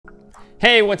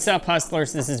Hey, what's up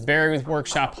hustlers? This is Barry with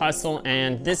Workshop Hustle,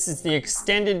 and this is the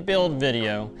extended build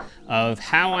video of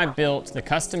how I built the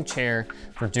custom chair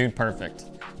for Dude Perfect.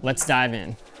 Let's dive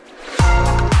in.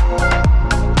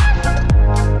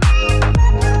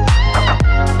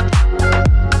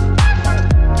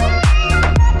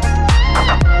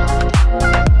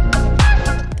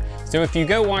 So if you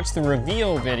go watch the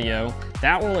reveal video,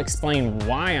 that will explain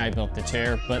why I built the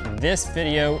chair, but this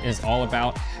video is all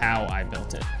about how I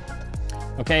built it.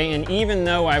 Okay, and even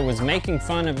though I was making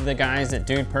fun of the guys at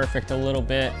Dude Perfect a little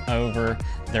bit over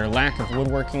their lack of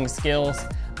woodworking skills,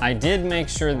 I did make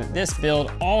sure that this build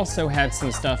also had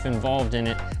some stuff involved in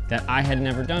it that I had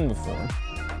never done before.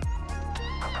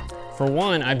 For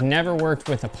one, I've never worked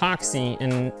with epoxy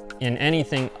in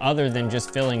anything other than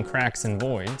just filling cracks and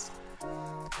voids.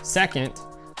 Second,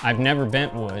 I've never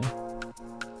bent wood.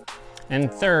 And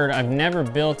third, I've never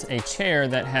built a chair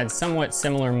that had somewhat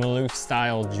similar Maloof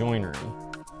style joinery.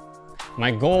 My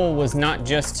goal was not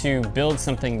just to build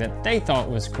something that they thought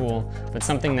was cool, but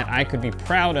something that I could be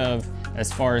proud of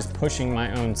as far as pushing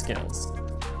my own skills.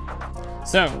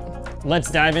 So, let's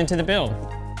dive into the build.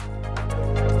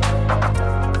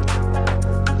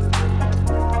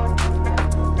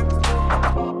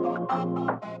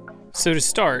 So to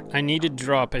start, I needed to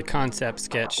draw up a concept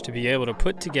sketch to be able to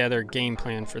put together a game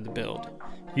plan for the build.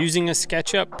 Using a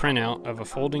SketchUp printout of a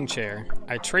folding chair,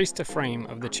 I traced a frame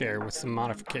of the chair with some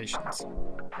modifications.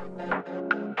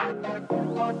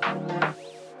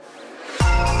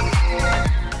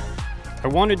 I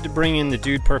wanted to bring in the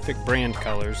Dude Perfect brand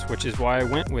colors, which is why I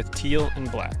went with teal and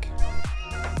black.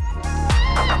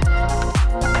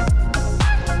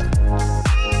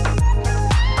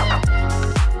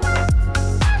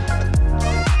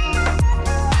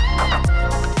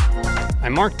 I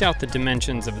marked out the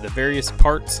dimensions of the various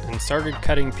parts and started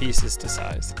cutting pieces to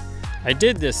size. I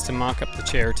did this to mock up the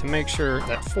chair to make sure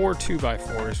that 4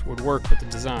 2x4's would work with the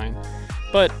design,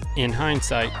 but in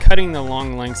hindsight, cutting the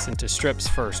long lengths into strips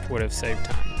first would have saved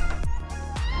time.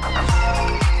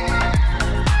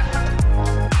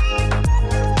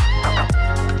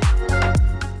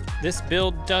 This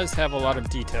build does have a lot of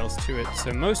details to it,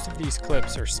 so most of these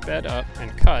clips are sped up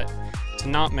and cut to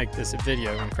not make this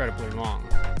video incredibly long.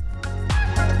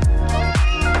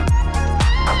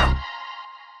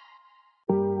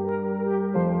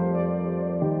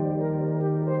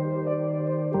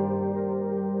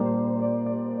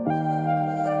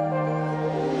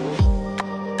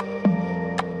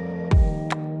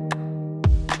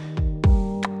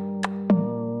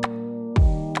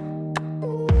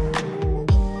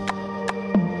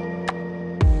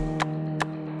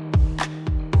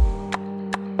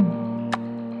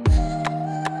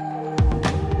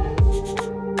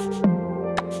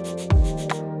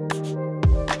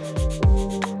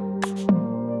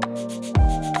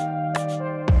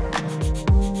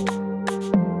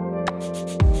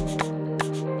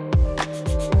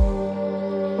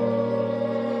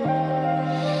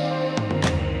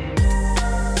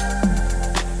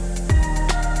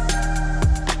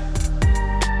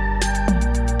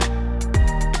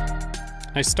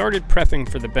 I started prepping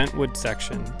for the bent wood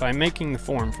section by making the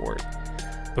form for it.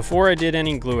 Before I did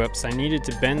any glue ups, I needed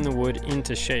to bend the wood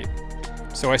into shape.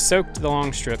 So I soaked the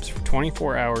long strips for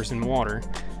 24 hours in water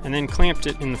and then clamped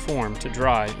it in the form to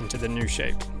dry into the new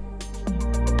shape.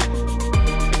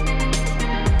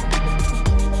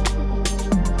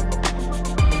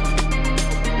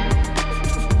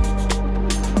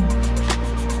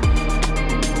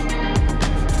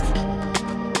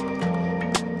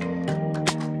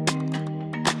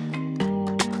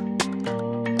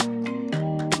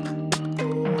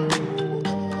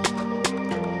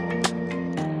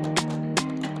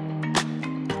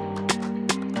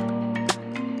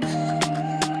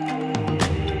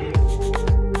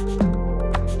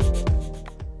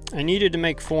 I needed to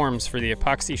make forms for the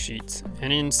epoxy sheets,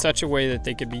 and in such a way that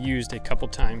they could be used a couple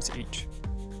times each.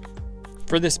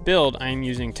 For this build, I am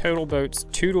using Total Boat's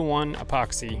 2-to-1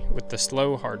 epoxy with the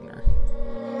slow hardener.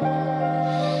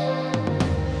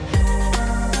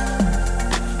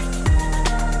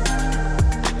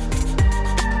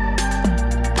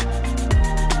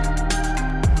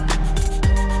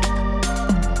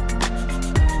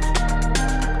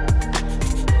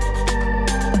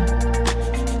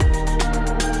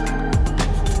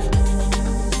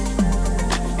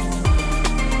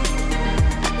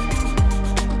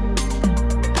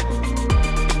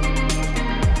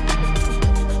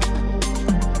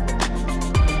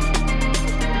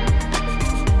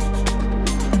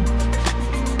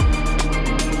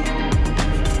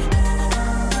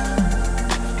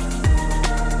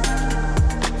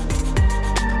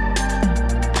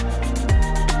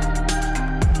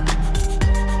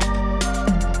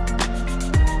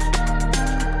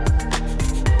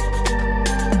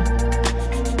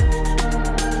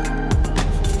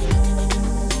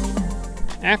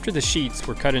 After the sheets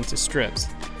were cut into strips,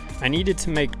 I needed to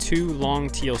make 2 long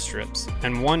teal strips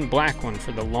and 1 black one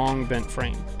for the long bent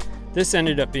frame. This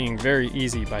ended up being very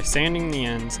easy by sanding the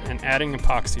ends and adding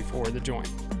epoxy for the joint.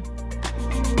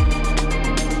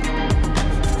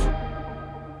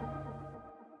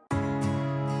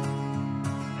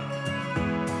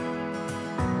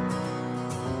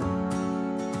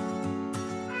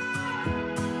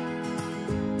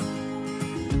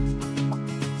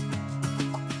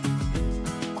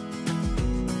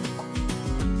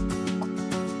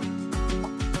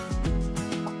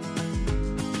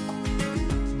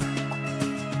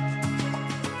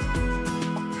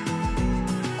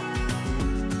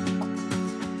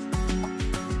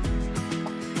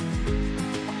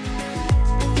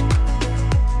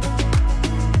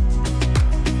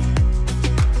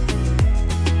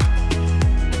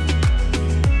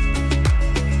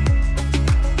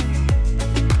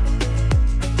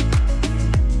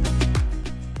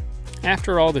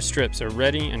 After all the strips are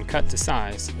ready and cut to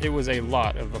size, it was a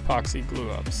lot of epoxy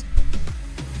glue-ups.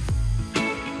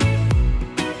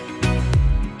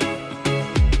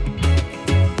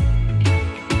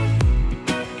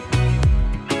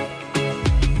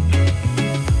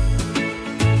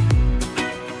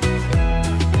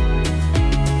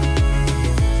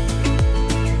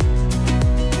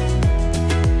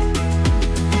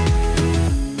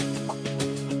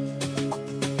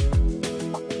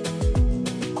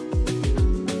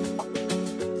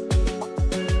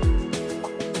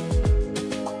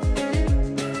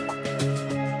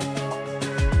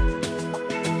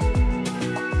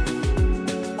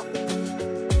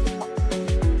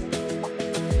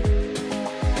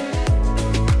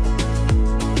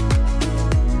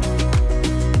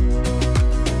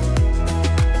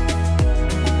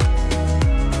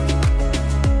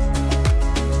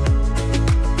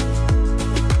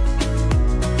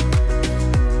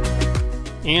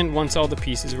 And once all the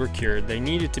pieces were cured, they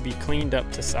needed to be cleaned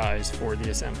up to size for the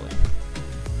assembly.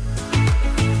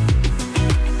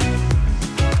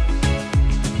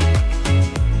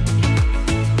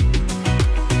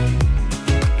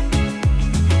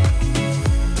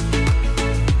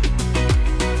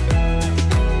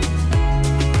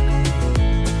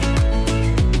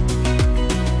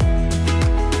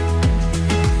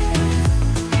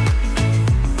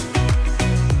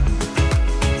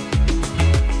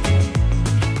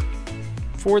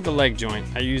 For the leg joint,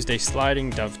 I used a sliding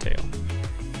dovetail,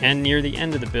 and near the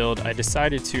end of the build, I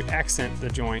decided to accent the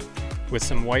joint with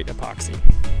some white epoxy.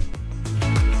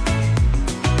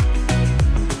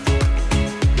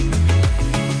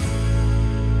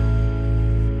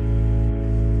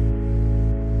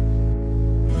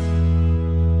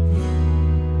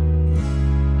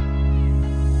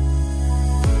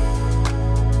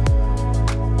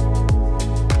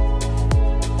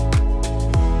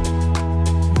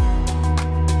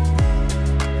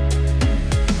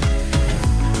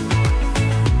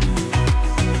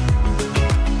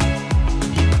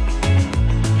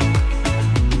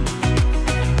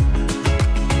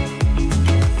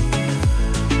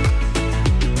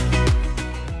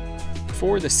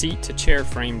 For the seat to chair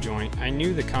frame joint, I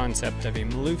knew the concept of a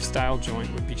Maloof style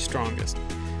joint would be strongest,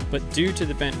 but due to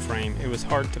the bent frame, it was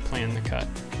hard to plan the cut.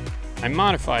 I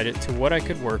modified it to what I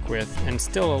could work with and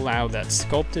still allow that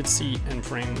sculpted seat and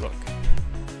frame look.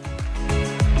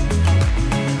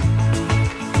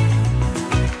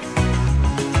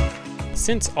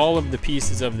 Since all of the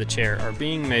pieces of the chair are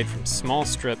being made from small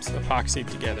strips epoxied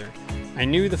together, I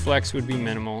knew the flex would be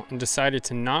minimal and decided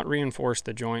to not reinforce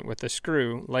the joint with a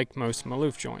screw like most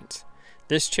Maloof joints.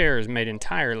 This chair is made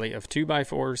entirely of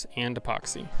 2x4's and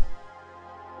epoxy.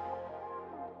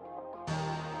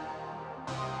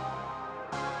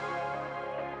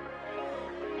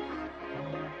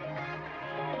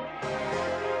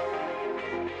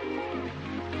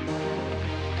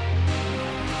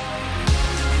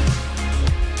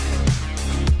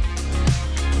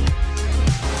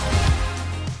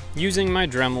 Using my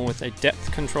Dremel with a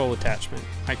depth control attachment,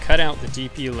 I cut out the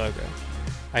GP logo.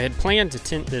 I had planned to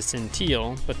tint this in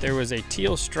teal, but there was a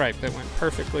teal stripe that went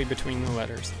perfectly between the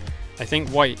letters. I think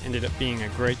white ended up being a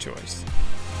great choice.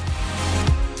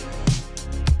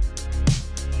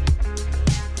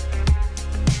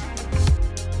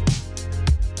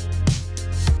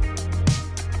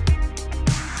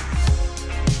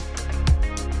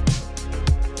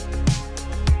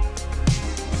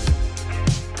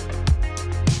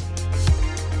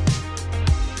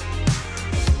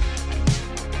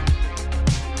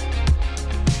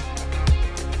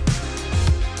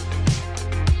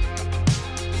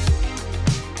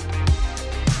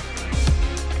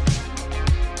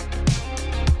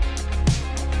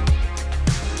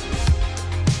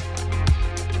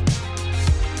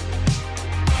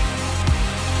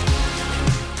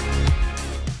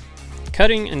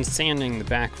 Cutting and sanding the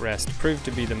backrest proved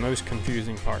to be the most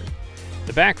confusing part.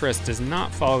 The backrest does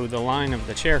not follow the line of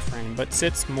the chair frame, but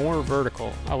sits more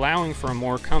vertical, allowing for a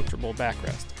more comfortable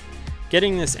backrest.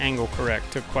 Getting this angle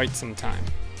correct took quite some time.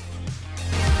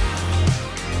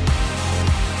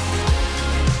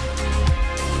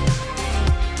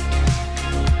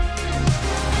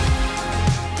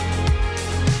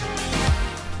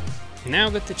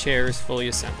 Now that the chair is fully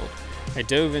assembled, I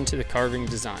dove into the carving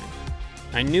design.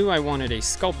 I knew I wanted a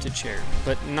sculpted chair,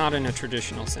 but not in a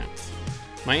traditional sense.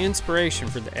 My inspiration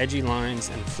for the edgy lines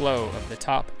and flow of the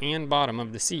top and bottom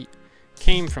of the seat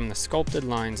came from the sculpted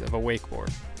lines of a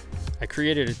wakeboard. I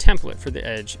created a template for the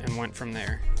edge and went from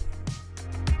there.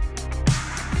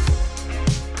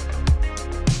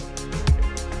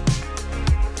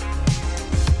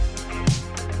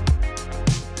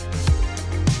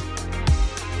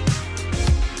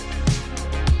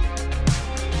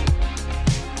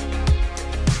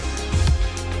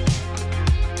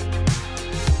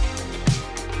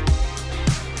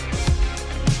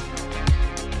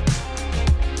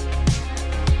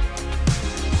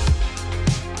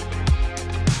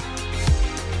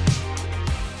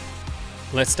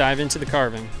 Let's dive into the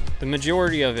carving. The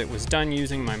majority of it was done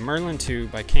using my Merlin 2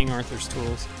 by King Arthur's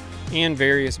Tools and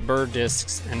various burr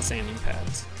discs and sanding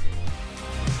pads.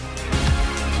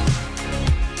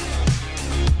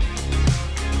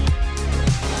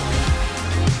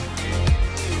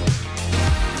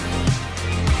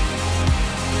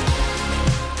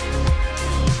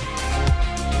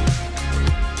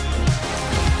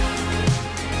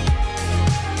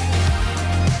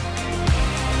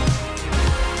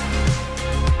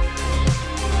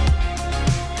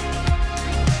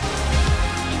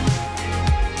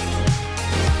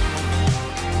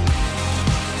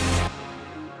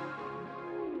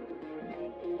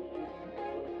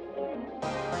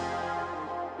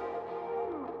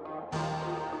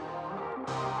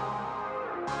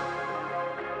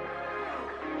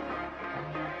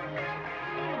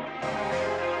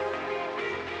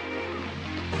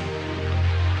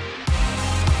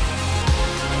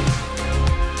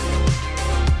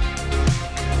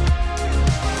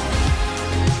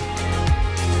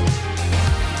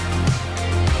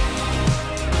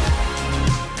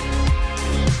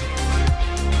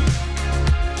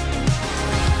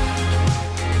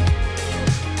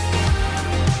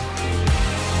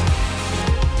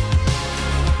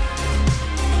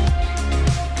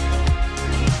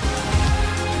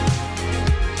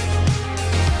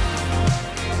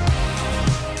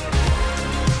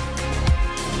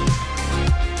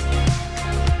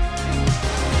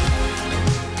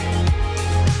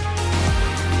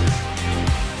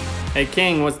 Hey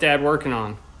King, what's Dad working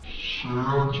on?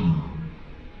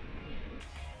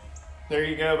 There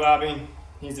you go, Bobby.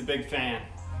 He's a big fan.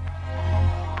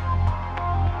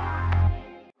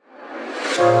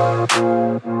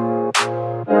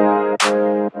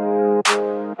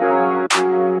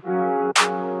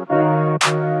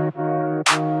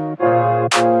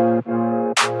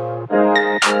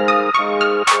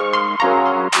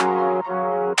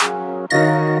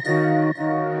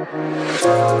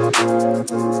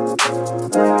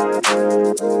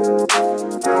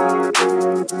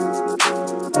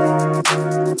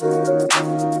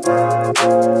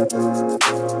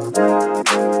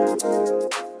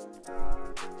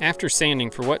 After sanding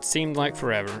for what seemed like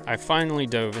forever, I finally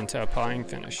dove into applying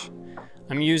finish.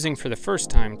 I'm using for the first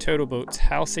time Total Boat's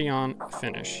Halcyon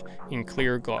finish in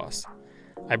clear gloss.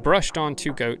 I brushed on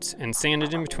 2 coats and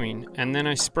sanded in between, and then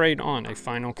I sprayed on a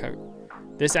final coat.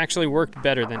 This actually worked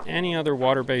better than any other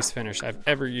water-based finish I've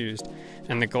ever used,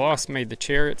 and the gloss made the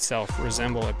chair itself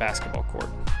resemble a basketball court.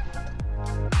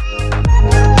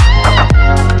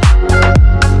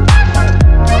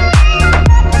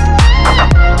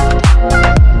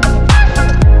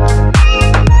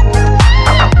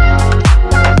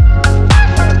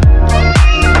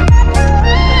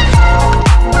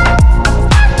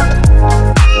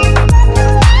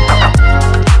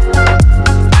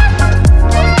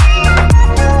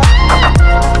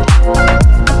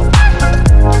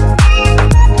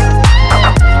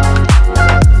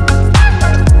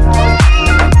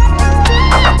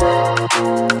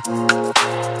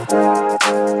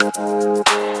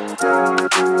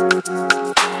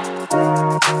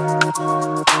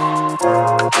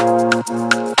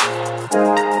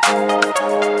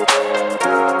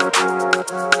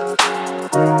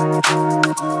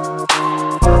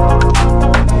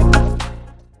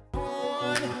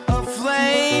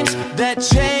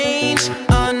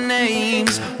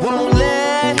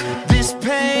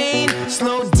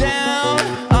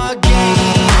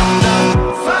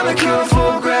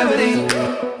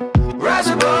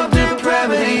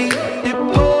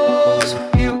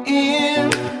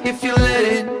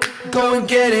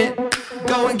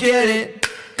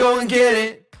 get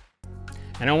it.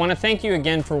 And I want to thank you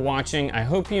again for watching. I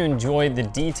hope you enjoyed the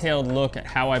detailed look at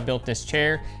how I built this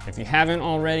chair. If you haven't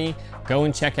already, go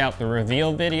and check out the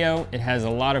reveal video. It has a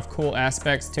lot of cool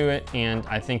aspects to it, and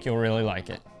I think you'll really like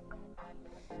it.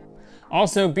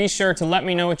 Also, be sure to let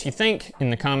me know what you think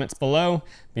in the comments below.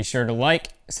 Be sure to like,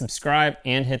 subscribe,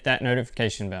 and hit that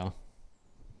notification bell.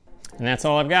 And that's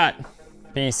all I've got.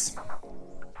 Peace.